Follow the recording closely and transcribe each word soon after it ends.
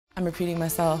I'm repeating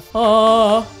myself.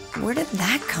 Oh. Where did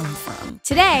that come from?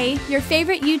 Today, your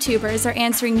favorite YouTubers are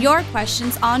answering your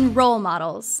questions on role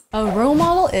models. A role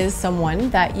model is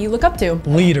someone that you look up to.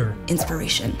 Leader.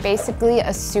 Inspiration. Basically a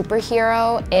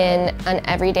superhero in an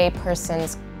everyday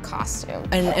person's costume.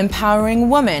 An empowering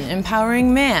woman,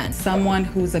 empowering man. Someone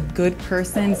who's a good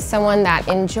person. Someone that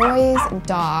enjoys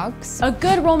dogs. A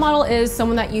good role model is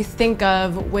someone that you think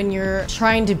of when you're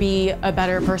trying to be a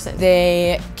better person.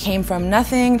 They came from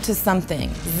nothing to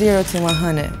something. 0 to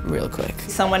 100 real quick.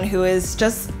 Someone who is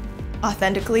just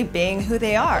authentically being who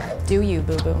they are. Do you,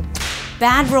 boo-boo?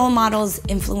 Bad role models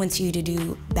influence you to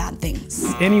do bad things.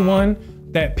 Anyone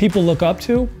that people look up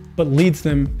to, but leads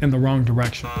them in the wrong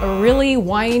direction. A really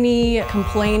whiny,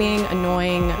 complaining,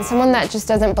 annoying. Someone that just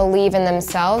doesn't believe in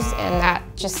themselves, and that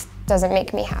just doesn't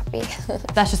make me happy.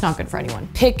 That's just not good for anyone.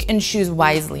 Pick and choose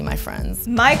wisely, my friends.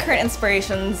 My current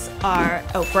inspirations are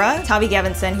Oprah, Tavi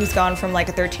Gevinson, who's gone from like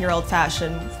a 13-year-old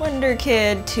fashion wonder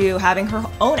kid to having her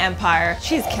own empire.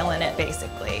 She's killing it,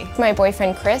 basically. My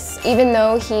boyfriend Chris, even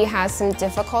though he has some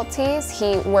difficulties,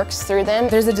 he works through them.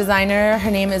 There's a designer,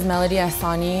 her name is Melody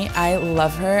Asani. I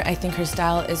love her. I think her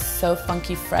style is so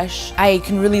funky fresh. I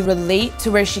can really relate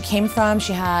to where she came from.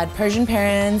 She had Persian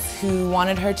parents who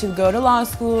wanted her to go to law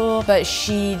school, but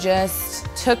she just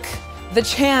took the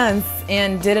chance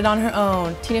and did it on her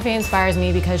own. Tina Fey inspires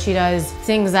me because she does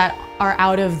things that are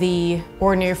out of the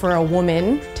ordinary for a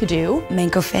woman to do.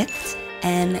 Mankofit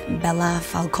and Bella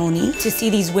Falconi. To see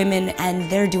these women and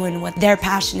they're doing what they're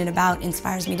passionate about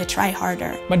inspires me to try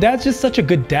harder. My dad's just such a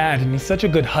good dad, and he's such a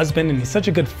good husband, and he's such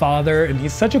a good father, and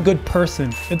he's such a good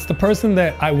person. It's the person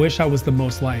that I wish I was the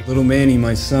most like. Little Manny,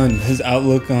 my son, his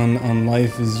outlook on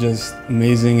life is just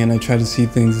amazing, and I try to see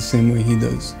things the same way he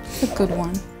does. It's a good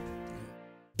one.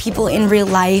 People in real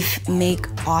life make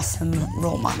awesome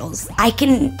role models. I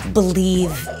can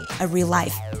believe a real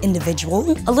life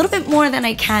individual a little bit more than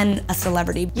I can a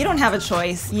celebrity. You don't have a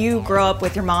choice. You grow up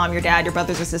with your mom, your dad, your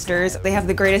brothers or sisters. They have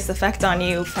the greatest effect on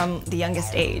you from the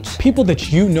youngest age. People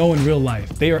that you know in real life,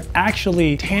 they are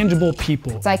actually tangible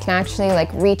people. So I can actually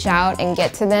like reach out and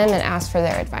get to them and ask for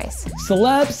their advice.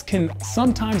 Celebs can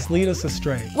sometimes lead us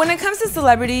astray. When it comes to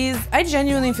celebrities, I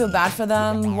genuinely feel bad for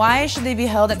them. Why should they be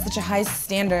held at such a high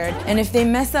standard? And if they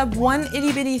mess up one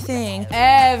itty bitty thing,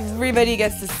 everybody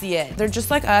gets to see it. They're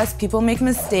just like us, people make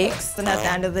mistakes. And at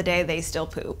the end of the day, they still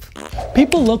poop.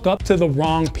 People look up to the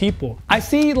wrong people. I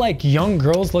see like young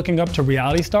girls looking up to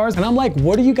reality stars, and I'm like,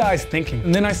 what are you guys thinking?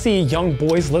 And then I see young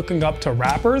boys looking up to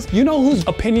rappers. You know whose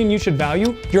opinion you should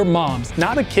value? Your mom's,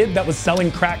 not a kid that was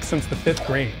selling crack since the 5th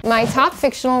grade. My top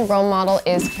fictional role model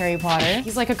is Harry Potter.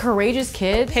 He's like a courageous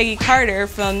kid. Peggy Carter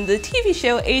from the TV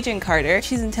show Agent Carter.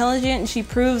 She's intelligent and she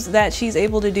proves that she's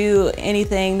able to do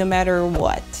anything no matter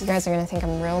what. You guys are gonna think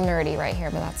I'm real nerdy right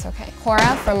here, but that's okay.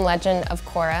 Khouri from Legend of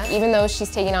Korra. Even though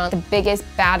she's taking on the biggest,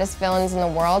 baddest villains in the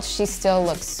world, she still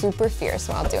looks super fierce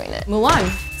while doing it. Mulan,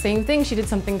 same thing. She did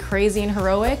something crazy and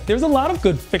heroic. There's a lot of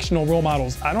good fictional role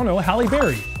models. I don't know, Halle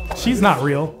Berry. She's not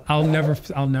real. I'll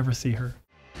never see her.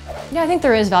 Yeah, I think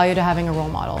there is value to having a role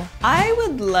model. I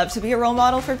would love to be a role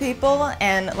model for people,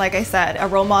 and like I said, a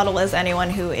role model is anyone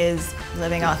who is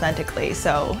living authentically.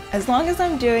 So as long as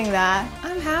I'm doing that,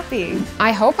 I'm happy.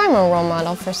 I hope I'm a role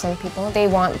model for some people. They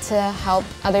want to help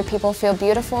other people feel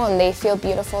beautiful, and they feel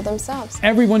beautiful themselves.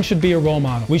 Everyone should be a role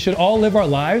model. We should all live our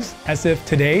lives as if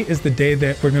today is the day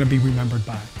that we're gonna be remembered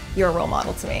by. You're a role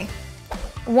model to me.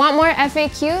 Want more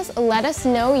FAQs? Let us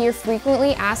know your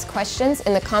frequently asked questions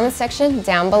in the comment section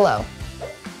down below.